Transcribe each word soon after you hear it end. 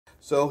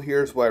So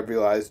here's what I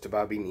realized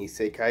about being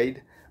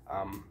Isekai'd.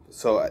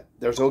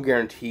 There's no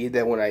guarantee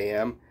that when I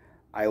am,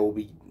 I will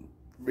be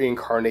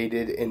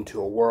reincarnated into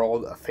a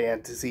world of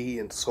fantasy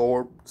and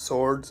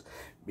swords.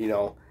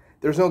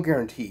 There's no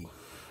guarantee.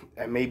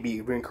 I may be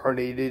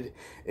reincarnated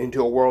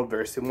into a world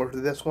very similar to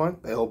this one,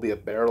 but it'll be a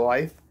better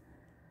life.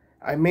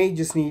 I may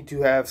just need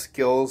to have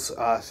skills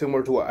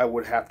similar to what I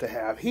would have to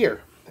have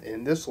here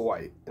in this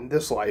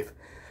life,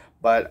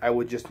 but I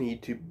would just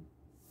need to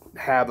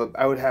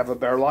I would have a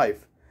better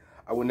life.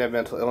 I wouldn't have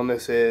mental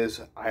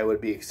illnesses. I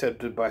would be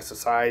accepted by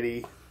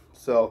society.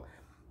 So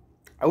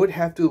I would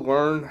have to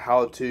learn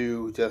how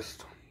to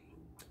just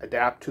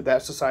adapt to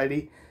that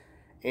society.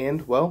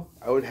 And, well,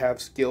 I would have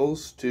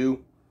skills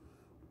to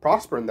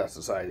prosper in that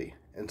society.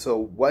 And so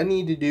what I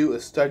need to do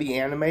is study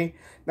anime.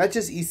 Not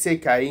just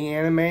Isekai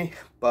anime,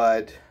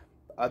 but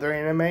other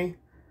anime.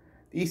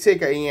 The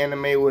Isekai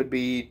anime would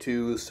be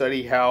to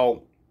study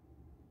how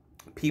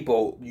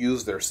people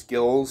use their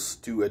skills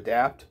to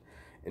adapt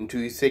into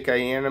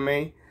Isekai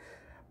anime,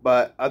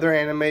 but other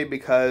anime,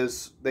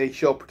 because they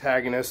show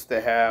protagonists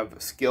that have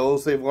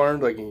skills they've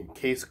learned, like in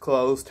Case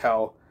Closed,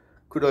 how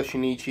Kuro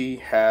Shinichi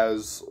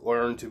has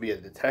learned to be a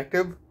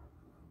detective,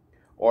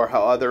 or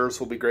how others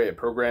will be great at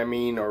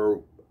programming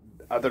or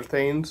other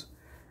things.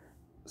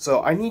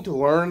 So I need to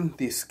learn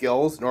these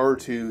skills in order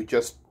to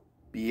just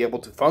be able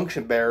to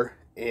function better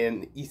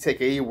in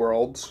Isekai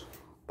worlds,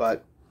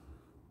 but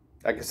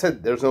like I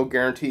said, there's no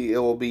guarantee it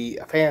will be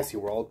a fantasy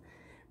world.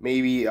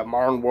 Maybe a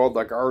modern world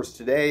like ours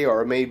today,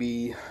 or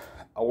maybe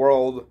a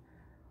world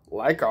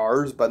like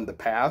ours, but in the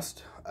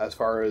past, as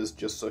far as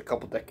just a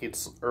couple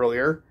decades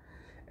earlier.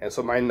 And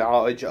so my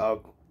knowledge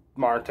of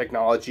modern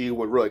technology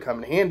would really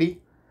come in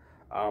handy.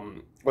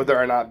 Whether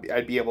or not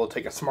I'd be able to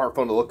take a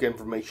smartphone to look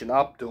information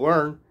up to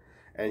learn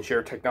and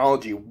share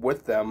technology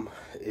with them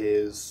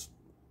is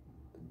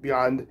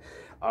beyond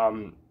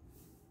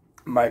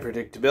my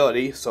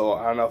predictability. So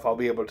I don't know if I'll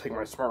be able to take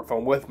my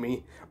smartphone with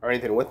me or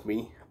anything with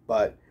me,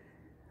 but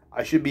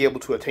I should be able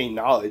to attain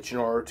knowledge in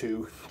order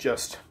to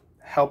just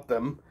help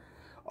them.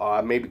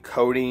 Maybe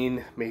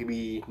coding,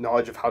 maybe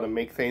knowledge of how to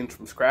make things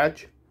from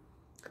scratch.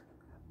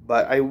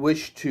 But I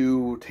wish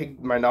to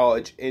take my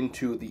knowledge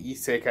into the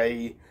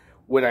Isekai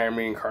when I am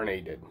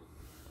reincarnated.